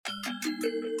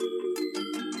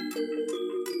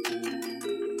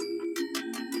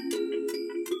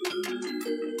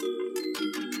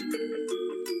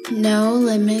No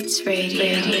Limits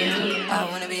Radio. I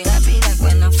wanna be happy like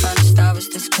when I found a star was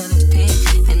this color pink.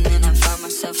 And then I found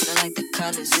myself feeling like the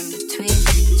colors in between.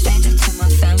 Stranger to my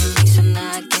family, so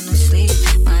now I get no sleep.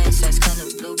 My inside's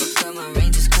color blue, but girl, my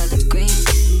range is color green.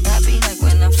 Happy like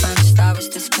when I found a star was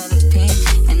this color pink.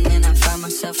 And then I found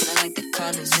myself feeling like the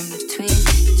colors in between.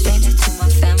 Stranger to my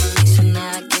family, so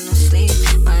now I get no sleep.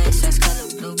 My inside's color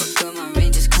blue, but girl, my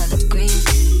range is color green.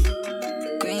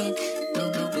 Green, blue,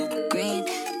 blue, blue, green.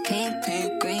 Pink,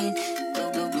 pink, green,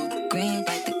 blue, blue, blue, green,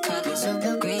 like the colors of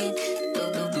the green, blue,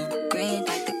 blue, blue, green,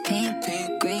 like the pink,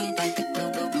 pink, green, like the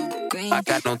blue, blue, blue, green. I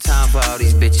got no time for all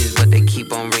these bitches, but they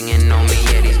keep on ringing on me.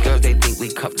 Yeah, these girls, they think we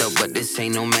cuffed up, but this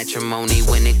ain't no matrimony.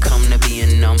 When it come to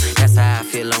being numb, that's how I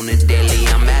feel on the daily.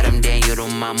 I'm Adam Daniel, the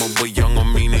mama, but young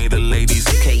on me, they the ladies.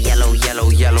 Okay, yellow, yellow,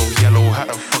 yellow, yellow, how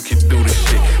the fuck you do this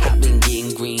shit? I've been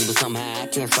getting green, but somehow I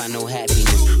can't find no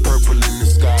happiness. Purple in the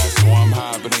sky, so I'm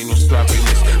high, but ain't no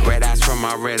sloppiness. Red eyes from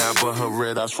my red eye, but her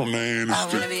red eyes from the industry. I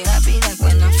wanna be happy like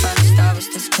when I found a star was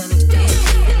this color pink.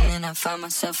 And then I found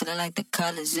myself feeling like the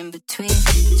colors in between.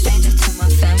 Stranger to my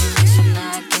family, so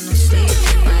now I get no sleep.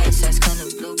 My inside's color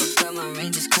blue, but girl, my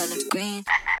range is color green.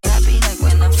 Happy like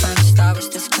when I found a star was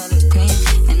this color pink.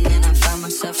 And then I found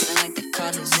myself feeling like the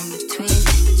colors in between.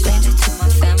 Stranger to my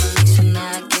family, so now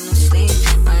I get no sleep.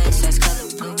 My inside's color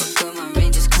blue, but girl, my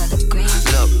range is color green.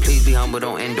 Look, please be humble,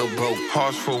 don't end up broke.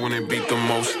 Hearts full when it beat the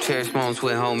most. Cherish moments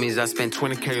with homies, I spent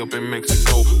 20K up in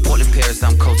Mexico. Portland, Paris,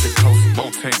 I'm coast to coast.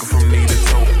 Both taken from knee to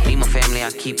toe. Me, my family, I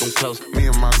keep them close. Me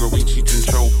and my girl, we cheat and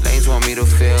choke. Lanes want me to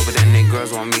fail, but then they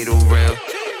girls want me to rail.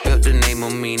 Built the name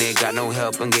on me, they got no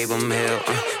help and gave them hell.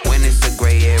 When it's a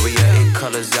gray area, it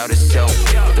colors out itself.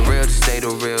 The real to stay the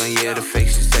real, and yeah, the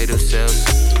fakes to stay themselves.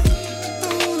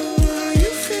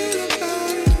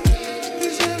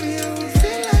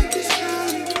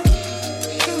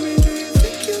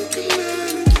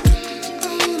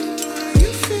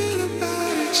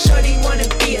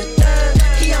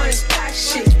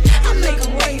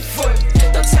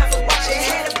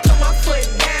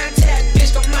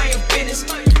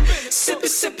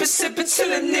 Sippin'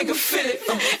 till a nigga feel it.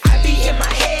 I be in my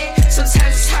head,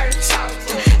 sometimes it's hard to talk.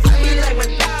 I be like my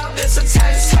dog,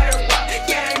 sometimes it's hard to walk.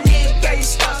 Yeah, that nigga got you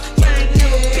stuck, yeah, that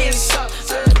nigga been soft.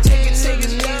 Take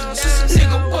it down,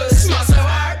 nigga was smart. So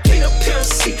I pin a pill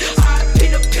C, I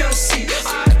pin a pill C,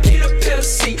 I pin a pill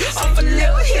C. Off a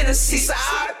little Hennessy, so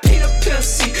I pin a pill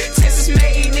C. Texas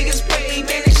made niggas pay,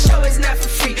 man, this show is not for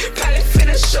free. Probably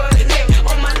finna short the neck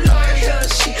on my Lauryn Hill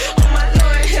shit, on my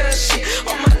Lauryn Hill shit,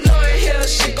 on my Lauryn Hill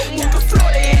shit. Go move to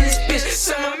Florida in this bitch.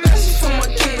 Sell my message for my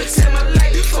kid, but tell my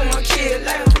life for my kid.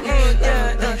 I've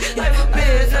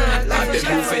been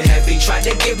moving heavy, tried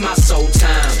to give my soul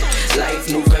time. Life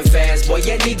moving fast, boy,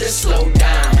 you need to slow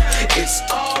down. It's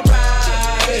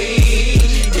alright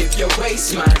if you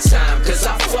waste my time, cause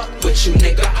I fuck with you,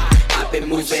 nigga. I've been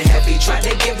moving heavy, tried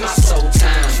to give my soul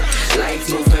time. Life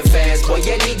moving fast, boy,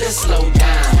 you need to slow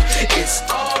down. It's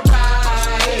alright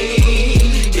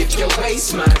if you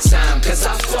waste my time, cause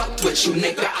I fuck with you,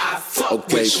 nigga. I fuck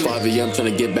with you. 5 a.m.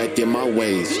 tryna get back in my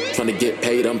ways. Tryna get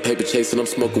paid, I'm paper chasing, I'm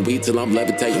smoking weed till I'm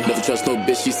levitating. Never trust no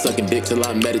bitch, she sucking dick till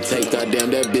I meditate.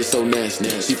 Goddamn, that bitch so nasty.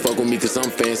 She fuck with me cause I'm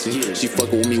fancy. She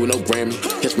fuck with me with no Grammy.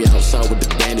 Catch me outside with the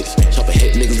bandits. Chop a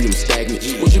hit, niggas leave them stagnant.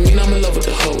 What you mean I'm in love with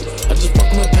the hoe? I just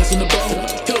fuck him up, passing the ball.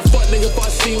 Kill a fuck nigga if I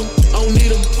see him. I don't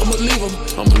need him, I'ma leave him.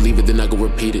 I'ma leave it, then I go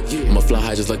repeat it. I'ma fly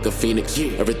high just like a phoenix.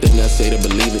 Everything I say to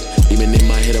believe it. Even in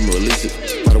my head, I'ma release it.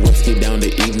 Ride a whip, skip down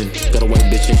the evening. Got a white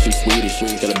bitch and she Swedish.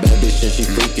 Got a bad bitch and she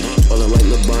freaking. Ballin' like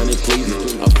LeBron and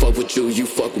Cleveland. I fuck with you, you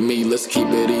fuck with me. Let's keep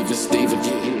it even, Steven.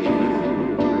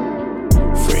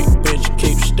 Freak bitch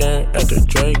keep staring at the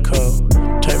Draco.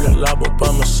 Table lob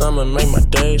by my summer, make my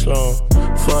days long.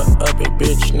 Fuck up a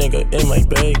bitch nigga in my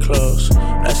bay clothes.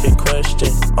 Ask a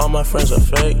question, all my friends are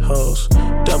fake hoes.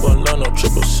 Double O, no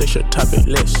 666, your topic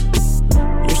list.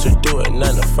 Used to do it 9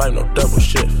 to 5, no double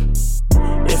shift.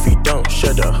 If he don't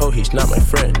share the hoe, he's not my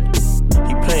friend.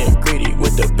 He playing greedy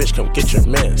with the bitch, come get your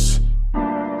mans.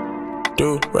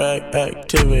 Do rag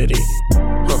activity.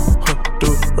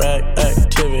 Do rag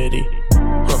activity.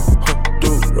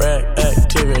 Do rag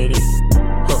activity.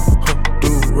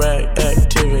 Do rag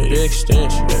activity. Big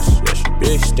stench, yes, yes, you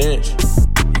big stench.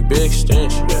 You big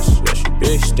stench, yes, yes, you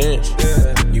big stench.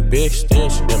 You big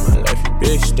stench in my life, you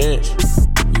big stench.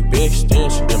 You big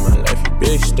stench in my life, you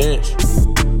big stench.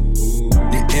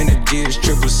 The energy is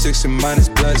 666 and minus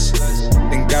plus.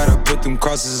 Then gotta put them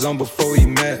crosses on before we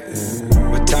met.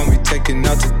 By the time we taking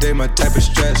out today, my type of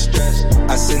stress.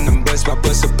 I send them best, my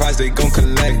bus surprise, they gon'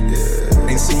 collect.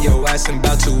 Ain't seen your ass in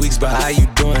about 2 weeks, but how you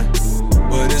doing?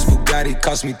 Well, this Bugatti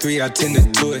cost me 3, I tend to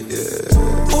do it.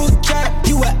 Full trap,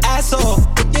 you an asshole.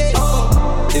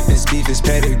 If it's beef, it's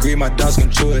pedigree, my dog's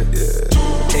gon' chew it.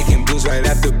 Taking blues right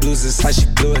after blues, that's how she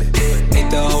blew it.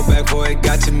 Ain't the whole back before it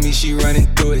got to me, she running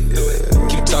through it.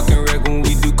 Keep talking reg when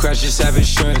we do crash, just have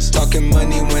insurance. Talking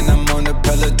money when I'm on the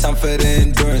Peloton for the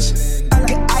endurance. I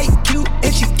like IQ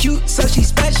and she cute, so she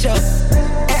special.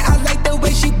 And I like the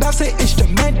way she bounce it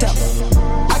instrumental.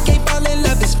 I can't fall in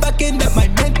love, it's fucking up my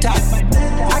mental.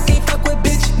 I can't fuck with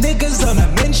bitch niggas on a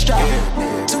menstrual.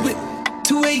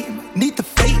 2 a.m. need the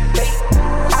fate.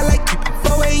 I like you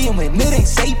 4 a.m. when it ain't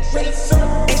safe.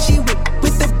 And she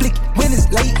with the blicky when it's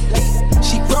late.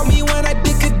 She grow me when I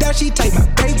dick her down, she tight my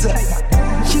braids up.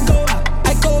 She go out,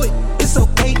 I go in, it's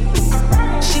okay.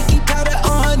 She keep powder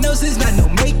on her nose, it's not no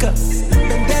makeup.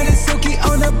 Bandana silky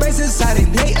on her braces, how they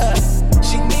lay up.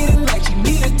 She need it like she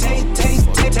need a taste.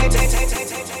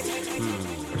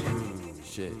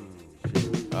 Shit.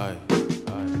 Aye.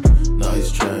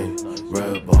 Nice chain,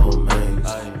 red bone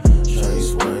mains. Chain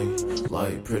swing,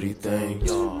 like pretty things.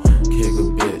 Kick a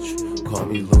bitch, call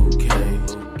me Luke Kane.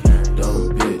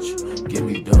 Dumb bitch, give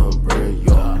me dumb brain,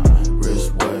 y'all.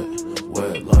 Wrist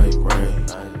wet like rain.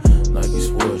 Nike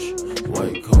swoosh,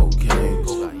 white cocaine.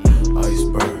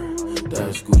 Iceberg,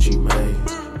 that's Gucci Mane.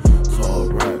 Tall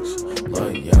racks,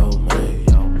 like Yao Ming.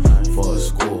 For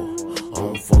school, I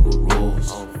don't fuck with rules.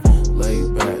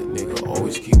 Laid back, nigga,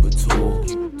 always keep a tool.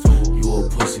 You a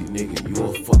pussy, nigga, you a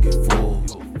fucking fool.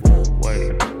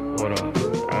 Wait, what up?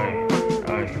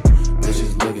 Aye.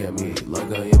 Bitches look at me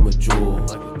like I am a jewel.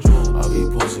 I be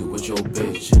posted with your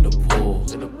bitch in the pool.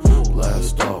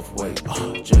 Blast off, wait,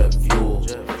 jet fuel.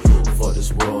 For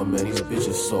this world, man, these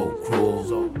bitches so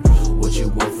cruel. What you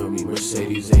want from me,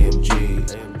 Mercedes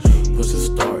AMG? Push a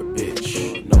start,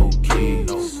 bitch, no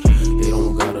keys. They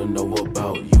don't gotta know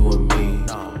about you and me.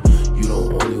 You the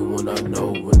only one I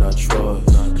know and I trust.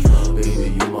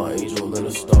 Baby, you my angel in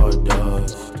a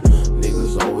stardust.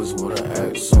 Niggas always wanna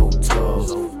act so tough.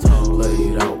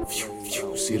 Laid out,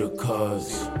 see the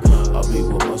cuz. I be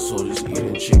with my soldiers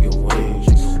eating chicken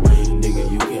wings.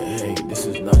 Nigga, you can hang, this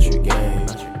is not your game.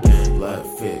 Black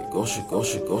fit, go shit.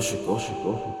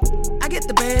 I get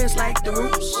the bands like the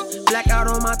Roots. Blackout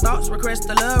on my thoughts, request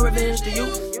the love, revenge the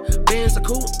youth. Benz a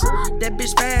coupe, that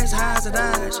bitch fast, highs and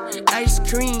eyes. Ice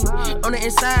cream, on the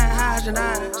inside, highs and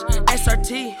eyes.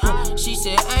 SRT, she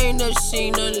said, I ain't never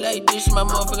seen nothing like this in my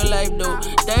motherfucking life, though.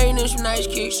 They ain't some nice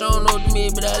kicks, I don't know what to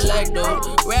me, but I like, though.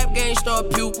 Rap game star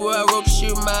pupil, I wrote the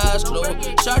shit with my eyes closed.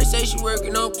 Shawty say she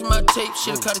working up to my tape,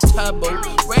 shit cut a typo.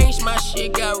 Range my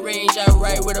shit, got range, I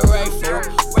write with a rifle.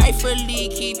 Rightfully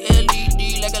keep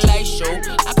LED like a light show.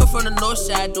 I come from the north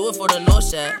side, do it for the north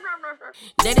side.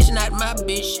 That is not my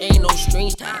bitch, ain't no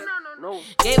strings tied.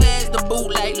 Gave ass the boot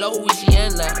like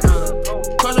Louisiana.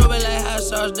 Cross over like hot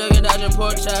sauce, ducking dodging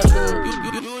pork chops.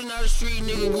 You is not a street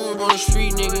nigga, grew up on the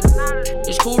street nigga.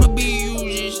 It's cool to be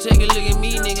you, just take a look at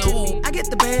me nigga. Ooh. I get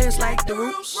the bands like the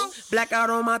Roots. Blackout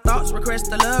on my thoughts, request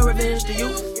the love, revenge the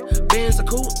youth. Benz a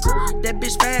coupe, that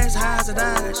bitch fast, highs and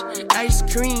eyes. Ice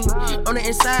cream, on the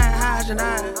inside, highs and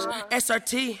eyes.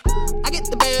 SRT, I get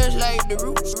the bands like the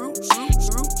Roots.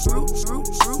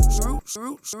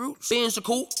 Benz a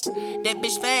coupe, that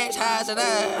bitch fast, highs and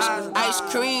eyes. Ice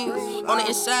cream, on the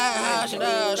inside, highs and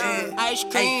eyes. Ice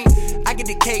cream. I get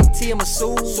the KT, I'm a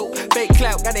suit. Fake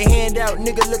clout, got a hand out,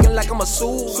 nigga looking like I'm a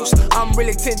suit. I'm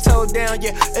really 10 toes down,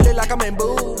 yeah, it look like I'm in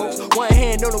boots. One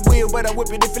hand on the wheel, but I whip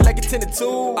it if it like a 10 to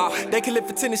 2. They can live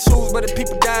for tennis shoes, but the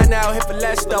people dying out here for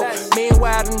less though.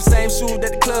 Meanwhile, them same shoes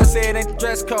that the club said ain't the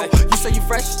dress code. You say you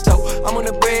fresh though, I'm on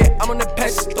the bread, I'm on the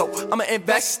pesto. I'm an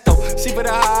investor, she put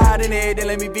a heart in it, then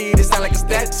let me be, this sound like a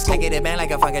stethoscope. I get it bang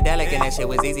like a funkadelic, and that shit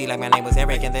was easy like my name was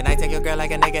Eric. And then I take your girl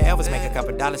like a nigga Elvis, make a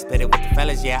couple dollars, split it with the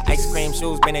fellas, yeah. Ice cream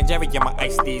shoes, Ben and Jerry, yeah, my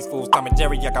ice these fools. Tom and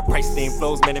Jerry, I got price theme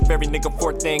flows, man, and every nigga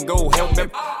 14 go, help me.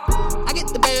 I get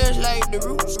the bands like the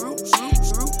Roots. Yeah.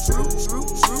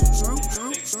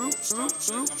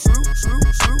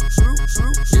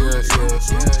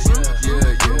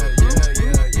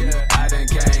 I done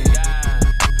came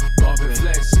bumpin'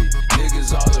 flexy,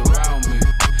 niggas all around me,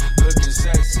 looking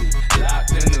sexy,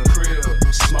 locked in the crib,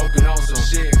 smoking on some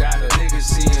shit. Got a nigga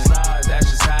seeing stars, that's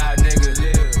just how a nigga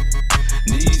live.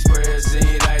 These prayers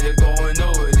seem like they're going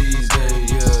over these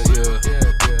days. Yeah.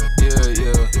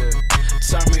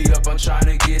 Turn me up, I'm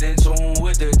tryna get in tune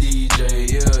with the DJ.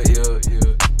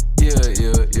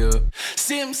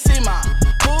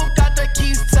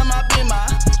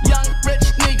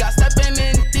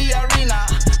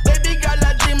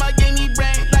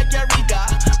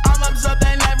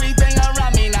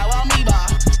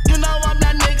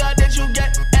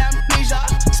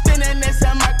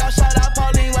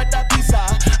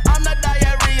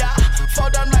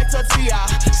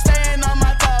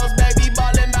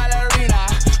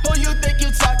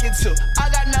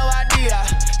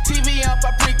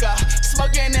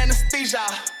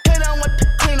 Nina. Hit on with the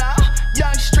cleaner,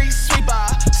 young street sweeper.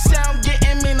 Sound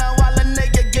getting meaner while a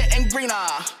nigga getting greener.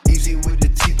 Easy with the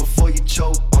T before you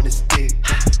choke on the stick.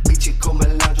 Meet you come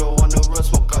Melandro on the run,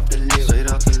 smoke off the lip.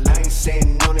 I ain't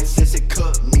saying no, that since it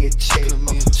cut me a check.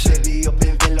 Chevy up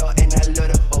in Villa and I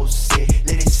love the whole set.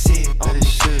 Let it sit, got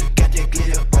that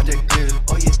glitter,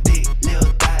 oh you thick,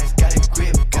 little thighs, got a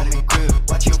grip,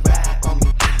 watch you ride on me,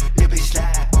 little bitch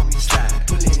slide on me,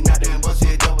 pulling out them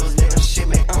busted doubles, let them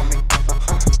shimmy on me,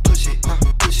 push it,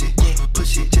 yeah,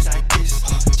 push it just like this,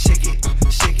 shake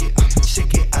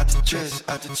it out the dress,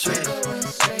 Going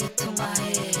straight to my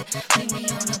head, lay me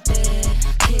on the bed,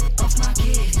 kick off my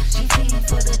kid, she feeding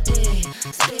for the day,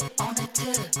 spit on the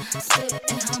tip, spit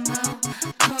in her mouth,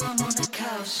 come on the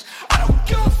couch. I don't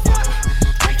give a fuck,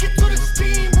 take it to the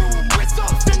steam room, rinse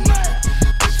off the nut,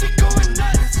 but she going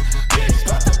nuts, bitch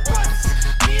about the bus,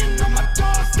 me and all my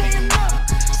dogs staying up,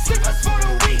 sleepers for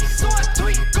the week, so I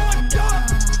tweet going dumb.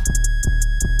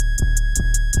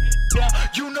 Yeah,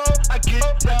 you know I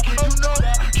get that, you know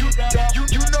I get that,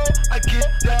 you know I get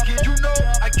that, you know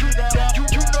I get that, you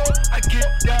know I get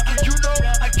that, you know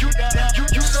I get that, you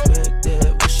know. Respect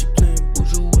that, when she playing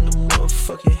Buju in the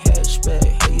motherfucking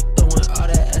hatchback. How you throwing all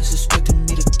that ass, expecting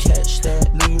me to catch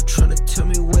that? Know you tryna tell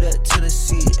me with that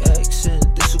Tennessee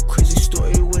accent. This a crazy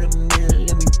story with a minute,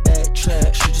 let me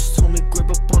backtrack. She just told me grip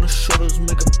up on her shoulders,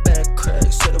 make a back crack.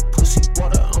 Said a pussy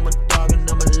water, I'm a dog and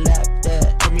I'ma lap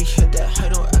that. Let me hit that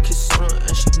height on, I kiss on her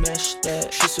and she mashed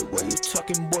that. She said, where you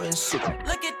talking, boy, and sit.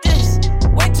 Look at this,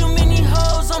 way too many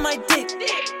hoes on my dick.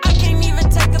 I can't even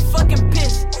take a fucking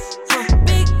piss.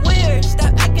 Big weird,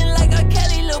 stop acting like R.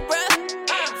 Kelly, lil' bruh.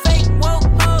 Fake woke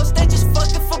hoes, they just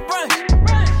fucking for brunch.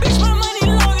 Bitch, my money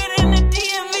longer than the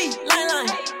DMV. Line.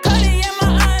 Cutty in my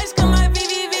eyes, cause my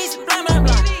VVV's blind.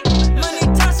 Money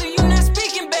tosser, you not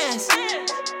speaking bands.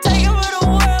 Take over the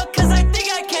world, cause I think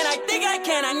I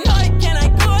can. I know I can, I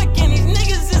go again. These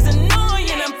niggas is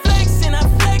annoying. I'm flexing, I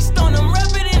flexed on them,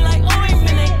 rub it in like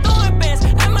ointment. They throwing bands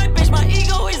at my bitch, my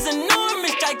ego is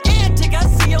enormous, gigantic. I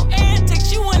see your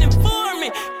antics, you an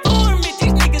informant.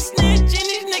 These niggas snitching,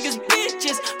 these niggas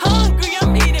bitches. Hungry,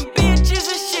 I'm eating bitches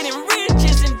and shit and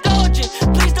riches. Indulgent,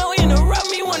 please don't interrupt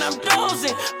me when I'm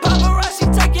dozing. Paparazzi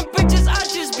taking pictures, I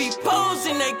just be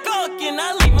posing. They gawking,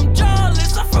 I leave them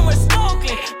jawless. I'm from West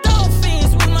Oakland.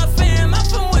 Dolphins with my fam, I'm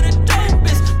from where the dope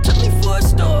is. Took me for a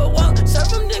store walk, serve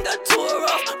them, then got tore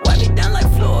off. Wipe me down like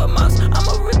floor mouse,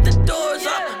 I'ma rip the doors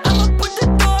off. I'ma put the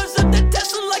doors up, the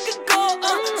Tesla like a gold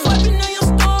swiping on your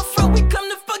storefront, we come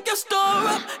to fuck your store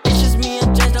up. It's just me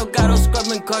and James Delgado,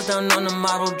 scrubbing cars down on the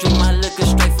model. Drink my liquor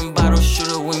straight from bottle,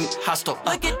 shooter with me, hostile.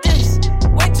 Look at this,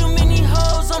 way too many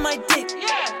hoes on my dick.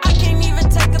 I can't even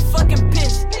take a fucking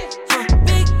piss.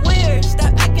 Big weird,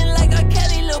 stop acting like R.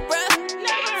 Kelly, lil' bruh.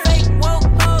 Fake woke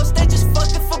hoes, they just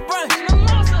fucking for brunch.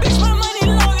 Bitch, my money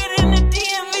longer than the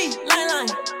DMV. Line.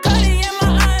 Cutty in my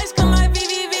eyes, cause my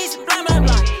VVV's blind.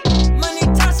 Money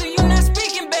tosser, you not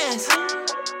speaking bands.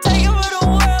 Take over the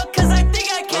world, cause I think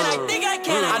I can.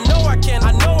 I know I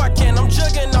can, I'm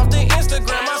jugging off the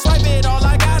Instagram. I swipe it all,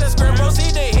 I got a scrim.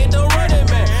 Proceed to hit the running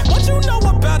man. What you know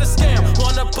about a scam?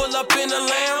 Wanna pull up in the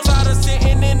lounge? Tired of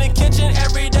sitting in the kitchen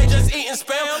every day just eating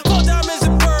spam. Full diamonds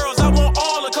and pearls, I want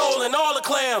all the coal and all the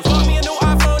clams. Bought me a new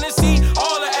iPhone and see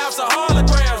all the apps are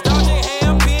holograms. Dodging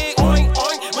ham, pig, oink,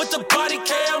 with the body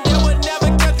cam. They would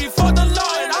never catch me for the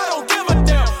law and I don't give a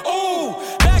damn. Ooh,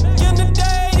 back in the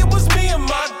day, it was me and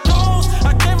my goals.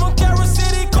 I came from Carol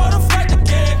City, caught a flight to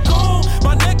Cancun.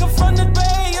 My nigga from the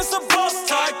Bay is a boss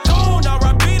tycoon.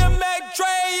 R.I.P. to Mac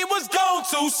Dre, he was gone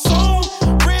too soon.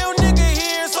 Real nigga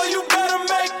here, so you better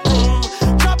make room.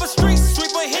 Drop a street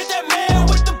sweeper, hit that man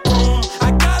with the broom.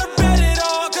 I gotta bet it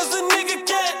all, cause a nigga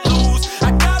can't lose.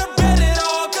 I gotta bet it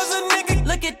all, cause a nigga.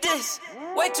 Look at this,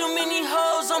 way too many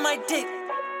hoes on my dick.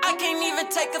 I can't even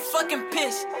take a fucking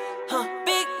piss.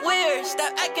 Big weird,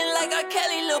 stop acting like R.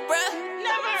 Kelly, lil' bruh.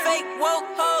 Fake woke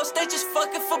hoes, they just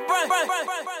fucking for brunch.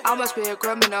 I must be a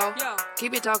criminal.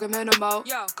 Keep it talking minimal.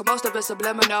 Cause most of it's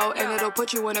subliminal, and it'll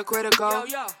put you in a critical.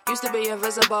 Used to be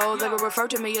invisible, they would refer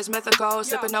to me as mythical.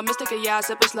 Sipping no mystic, yeah, I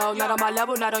sip it slow. Not on my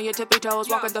level, not on your tippy toes.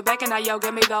 Walking the back and now, yo,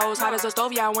 give me those. Hot as a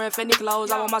stove, yeah, I'm wearing Fendi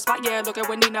clothes. I want my spot, yeah, look at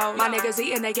Wendy knows. My niggas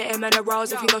eating, they getting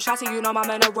minerals. If you go shotty, you know my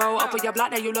mineral. Up on your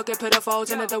block, now you looking pitiful.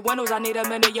 Tinted the windows, I need a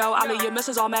minute, yo. All of your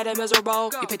misses all mad and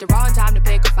miserable. You picked the wrong time to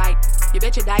pick a fight. Your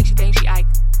bitch a dyke, she thinks she Ike.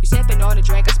 You sipping on a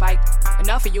drink of Spike.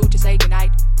 Enough for you to say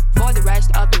goodnight for the rest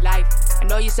of your life. I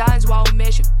know your sons won't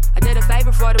miss you. I did a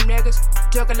favor for them niggas.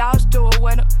 Took a loss to a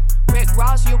winner. Rick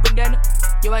Ross, you been dinner.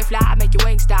 You ain't fly, I make your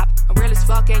wings stop. I'm real as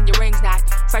fuck and your ring's not.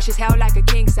 Fresh as hell like a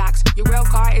king socks. Your real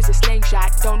car is a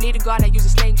slingshot. Don't need a gun, I use a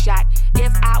slingshot.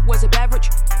 If I was a beverage,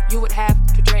 you would have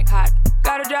to drink hot.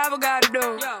 Gotta drive, I gotta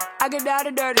do. I get down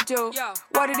and dirty too.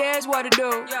 What it is, what it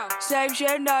do. Same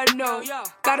shit, nothing new.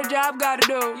 Got a job, gotta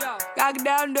do. Gotta get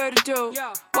down and dirty too.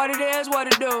 What it is, what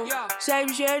it do. Same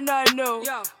shit, nothing new.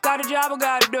 Got a job, I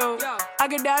gotta do. I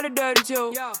get down and dirty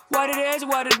too. What it is,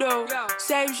 what it do.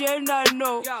 Same shit, nothing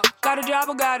new. Got a job,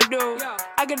 I gotta do.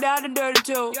 I get down and dirty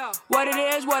too. What it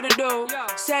is, what it do.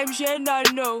 Same shit,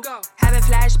 nothing new. Having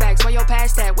flashbacks, where your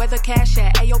past that? Where the cash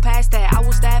at? Ayo, past that. I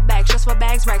will stab back, just for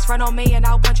bags racks. Front on me and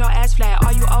I'll punch your ass flat.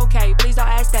 Are you okay? Please don't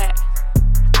ask that.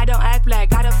 I don't act black,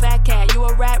 got a fat cat. You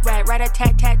a rat,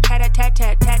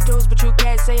 rat-a-tat-tat-tat-a-tat-tat. Tattoos, but you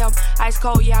can't see them. Ice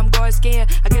cold, yeah, I'm going skiing.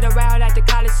 I get around at the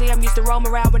Coliseum. Used to roam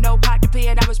around with no pot to pee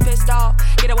and I was pissed off.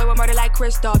 Get away with murder like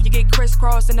Kristoff. You get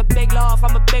crisscrossed in a big loft.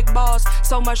 I'm a big boss.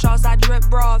 So much sauce, I drip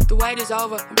broth. The wait is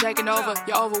over, I'm taking over.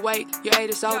 You're overweight, you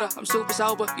ate a soda. I'm super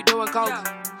sober, you doing coke.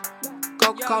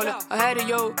 Coca-Cola, ahead of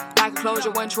you, like a closure.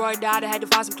 When Troy died, I had to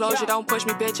find some closure. Don't push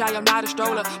me, bitch, I am not a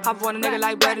stroller. Pop on a nigga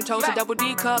like bread and toast. A double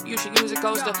D cup, you should use a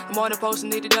coaster. I'm on the post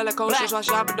and need a deli coaster, so I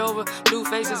shop it over. Blue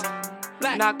faces,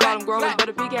 and I call them growers, but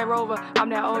a PK Rover. I'm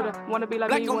that older, wanna be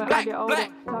like me when I get older.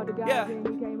 Yeah,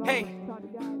 hey.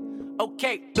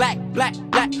 Okay, black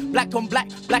on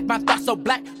black, my thoughts so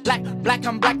black,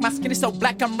 I'm black, my skin is so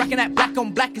black, I'm rocking that black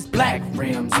on black is black.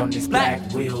 Rims on this black,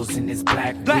 wheels in this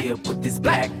black, whip with this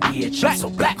black, bitch, I'm so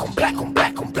black on black, my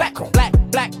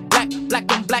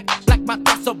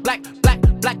thoughts so black,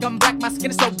 I'm black, my skin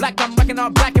is so black, I'm rocking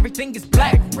all black, everything is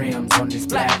black. Rims on this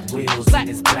black, wheels in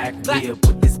this black, whip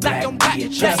with this black,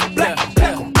 bitch, I'm so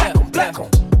black on.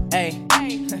 Hey.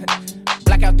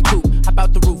 Black out the coupe, hop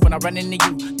out the roof when I run into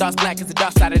you. Dark black as the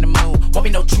dark side of the moon. Won't be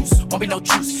no truce.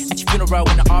 At your funeral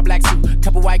in an all black suit.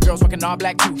 Couple white girls rocking all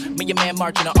black too. Me and your man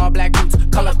marching in all black boots.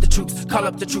 Call up the troops.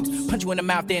 Punch you in the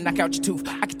mouth, then knock out your tooth.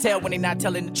 I can tell when they not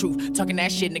telling the truth. Talking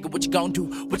that shit, nigga, what you gon' do?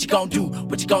 What you gon'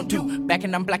 do? Back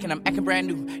and I'm black and I'm acting brand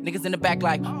new. Niggas in the back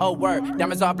like, oh word.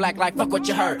 Diamonds all black like, fuck what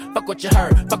you heard.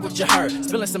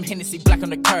 Spilling some Hennessy black on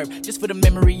the curb. Just for the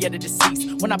memory of the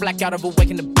deceased. When I black out, I've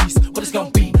awakened the beast. What it's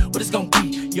gon' be?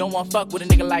 You don't wanna fuck with a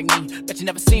nigga like me. Bet you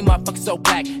never seen motherfuckers so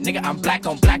black. Nigga, I'm black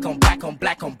on black. Black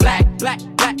on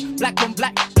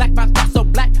black. My thoughts so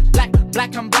black.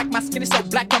 I'm black. My skin is so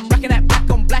black. I'm rocking that black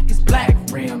on black is black.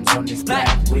 Rims on this black,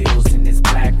 wheels in this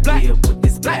black, whip with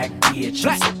this black, bitch,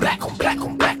 I'm so black on black.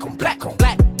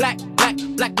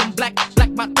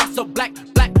 My thoughts so black.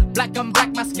 I'm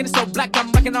black. My skin is so black.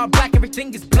 I'm rocking all black.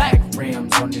 Everything is black.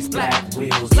 Rims on this black,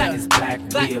 wheels in this black,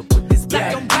 whip with this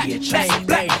black, bitch, I'm so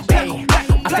black.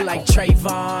 I feel like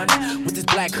Trayvon with this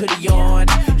black hoodie on.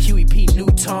 Huey P.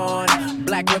 Newton,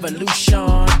 Black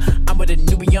Revolution. I'm with a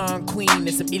Nubian queen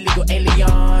and some illegal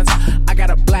aliens. I got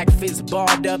a black fist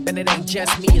barred up and it ain't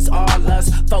just me, it's all us.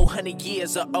 400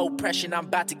 years of oppression, I'm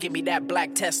about to give me that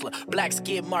black Tesla. Black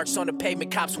skid marks on the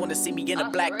pavement, cops wanna see me in a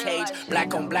black cage.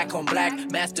 Black on black.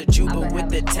 Master Juba with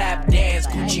the tap dance.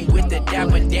 Gucci with the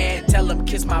dapper dan. Tell him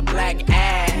kiss my black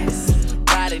ass.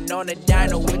 Riding on a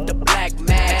dino with the black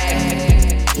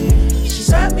mask. She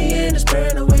shot me in the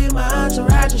sprinter with my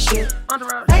entourage and shit.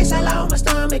 Face all on my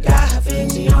stomach, got her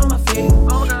fixie on my feet.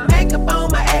 Makeup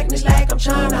on my acne like I'm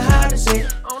tryna hide a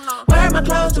zit. Wear my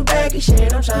clothes to baggy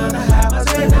shit, I'm tryna hide my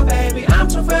zit. Now baby, I'm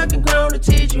too fucking grown to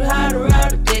teach you how to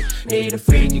ride a dick. Need a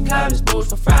freaky college boots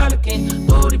for frolicking,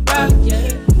 booty brolic,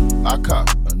 yeah. I cop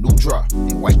a new drop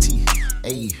in white tee.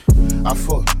 Ayy, I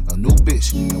fuck a new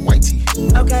bitch in white tee.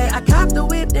 Okay, I copped the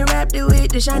whip, then wrapped it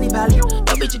with the shiny polish.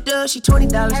 No bitch, you does, she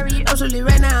 $20. Absolutely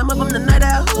right now, I'm up on the night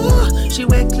out. Ooh, she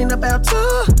wet, clean up out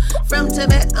too. From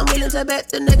Tibet, I'm willing to bet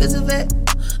the niggas a vet.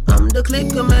 I'm the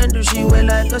click commander, she wet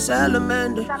like a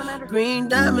salamander. Green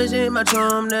diamonds in my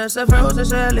charm, that's a frozen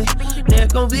salad.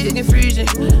 Neck on vegan freezing,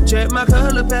 check my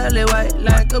color palette, white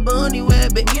like a bunny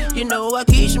rabbit. You know I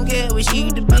keep some carrots,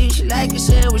 she the bitch, she like a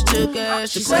sandwich, took her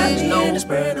ass, she says no. In the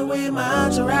spreader with my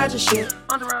entourage and shit.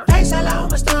 Face all on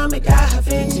my stomach, got her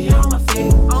fixie on my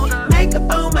feet. Makeup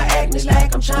on my acne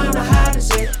like I'm tryna hide a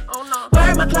zit.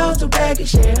 Wear my clothes to baggy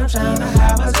shit, I'm tryna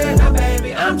hide my zit. Now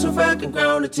baby, I'm too fucking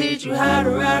grown to teach you how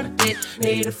to ride a dick.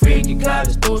 Need a freaky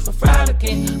college boots for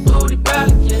frolicking, booty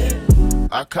brolic, yeah.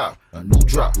 I cop a new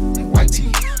drop in white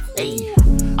tee. Ayy,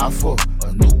 I fuck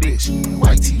a new bitch in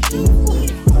white tee.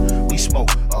 We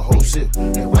smoke a whole sip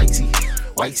in white tee.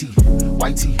 White tee.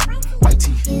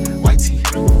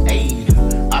 Ayy,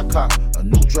 I cop a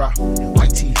new drop in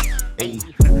white tee. Ayy,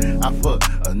 I fuck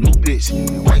a new bitch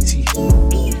in white tee.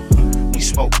 We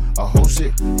smoke a whole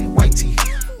sip in white tee.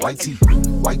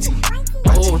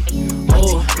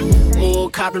 Ooh,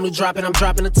 cop a new drop and I'm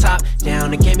dropping the top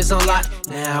down. The game is on lock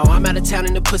now. I'm out of town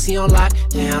and the pussy on lock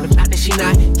down. If not, then she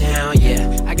not down,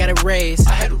 yeah. I got it raised.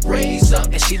 I had to raise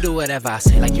up. And she do whatever I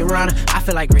say, like Your Honor. I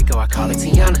feel like Rico, I call her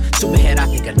Tiana. Superhead, I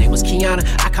think her name was Kiana.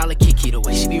 I call her Kiki the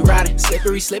way she be riding.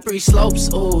 Slippery slopes,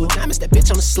 ooh. I miss that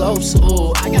bitch on the slopes,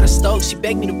 ooh. I got a stoke, she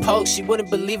begged me to poke. She wouldn't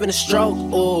believe in a stroke,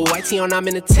 ooh. White tee on, I'm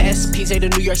in the test. PJ to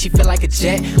New York, she feel like a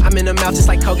jet. I'm in her mouth just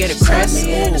like Colgate a Crest.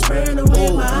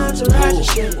 Ooh, my arms around your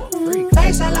shit.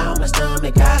 Face all on my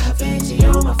stomach, got her fancy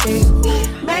on my face.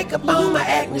 Makeup on my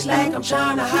acne's like I'm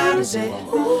trying to hide a zit.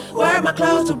 Wear my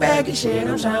clothes to baggy shit,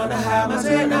 I'm trying to hide my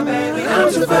zit. Now baby,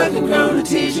 I'm too fucking grown to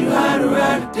teach you how to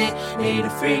ride a dick. Need a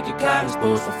freaky college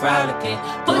boots for frolicking.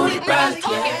 Booty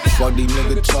frolicking. Fuck these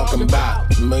niggas talking about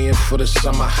 $1 million for the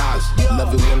summer house.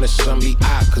 Love it when the sun be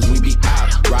out, cause we be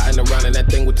out. Riding around in that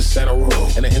thing with the center roll.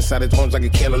 And the inside it turns like a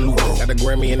cantaloupe. Got a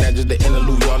Grammy and that just the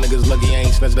interlude. Y'all niggas lucky I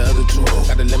ain't snatched the other two.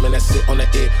 Got the lemon that sit on the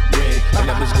ear ring. And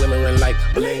that bitch glimmering like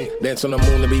bling. Dance on the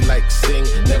moon to be like sing.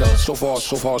 Nigga, so far,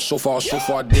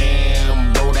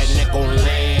 damn. Bro, that neck on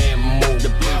land. Move the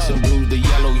pinks and blues, the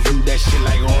yellow hue. That shit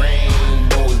like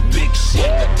rainbows. Big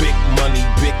shit, big money,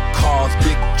 big cars,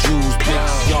 big Jews, big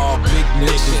y'all, big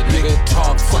niggas, big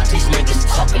talk. Fuck these niggas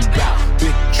talking about.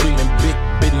 Big dreaming, big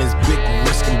business, big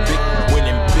risking, big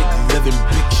winning, big living,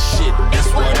 big shit. That's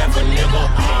whatever, nigga.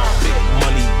 Big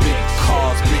money, big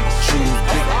cars, big Jews,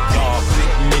 big y'all,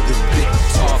 big niggas, big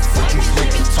talk. Fuck these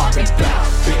niggas talking about.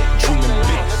 Big dreaming,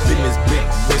 big business, big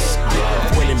risk, big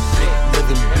winning, big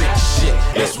living, big shit.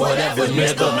 That's whatever, nigga.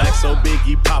 Mr. Maxo,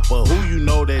 Biggie, Papa, who you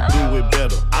know that do it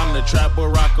better? I'm the trap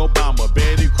Barack Obama,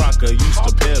 Betty Crocker used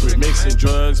to peddle. Mixing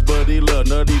drugs, Buddy Love,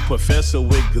 Nutty Professor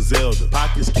with Gazelda.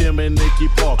 Pockets Kim and Nikki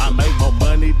Parker. I make more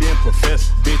money than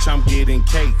Professor. Bitch, I'm getting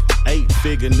cake.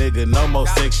 8-figure nigga, no more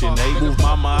Section 8. Move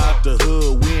mama out the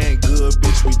hood, we ain't good,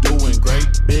 bitch, we doing great.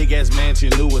 Big ass mansion,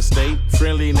 new estate.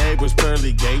 Friendly neighbors,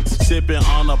 pearly gates. Sipping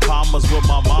on the Palmers with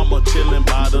my mama, chilling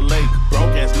by the lake.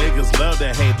 Broke ass niggas love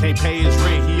to hate. Can't pay his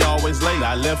rent, he always late.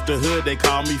 I left the hood, they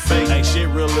call me fake. Ain't shit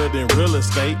realer than real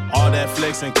estate. All that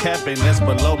flex and capping, that's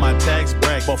below my tax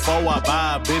bracket. Before I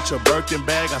buy a bitch a Birkin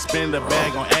bag, I spend a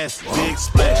bag on ass. Big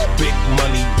splash, big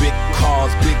money, big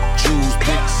cars, big Jews,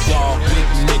 big y'all, big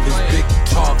niggas, big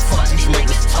talk. Fuck these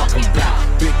niggas talking about.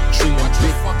 Big dreaming,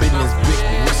 big business, big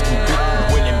risking, big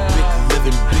winning, big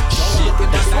living, big shit.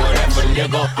 That's whatever,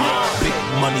 nigga. Big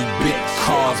money, big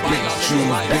cars, big Jews,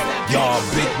 big y'all,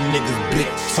 big niggas, big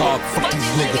talk. Fuck these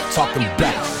niggas talking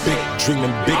about. Big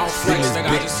dreaming, big business,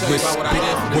 big risk,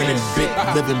 big winning, big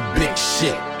living, big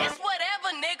shit.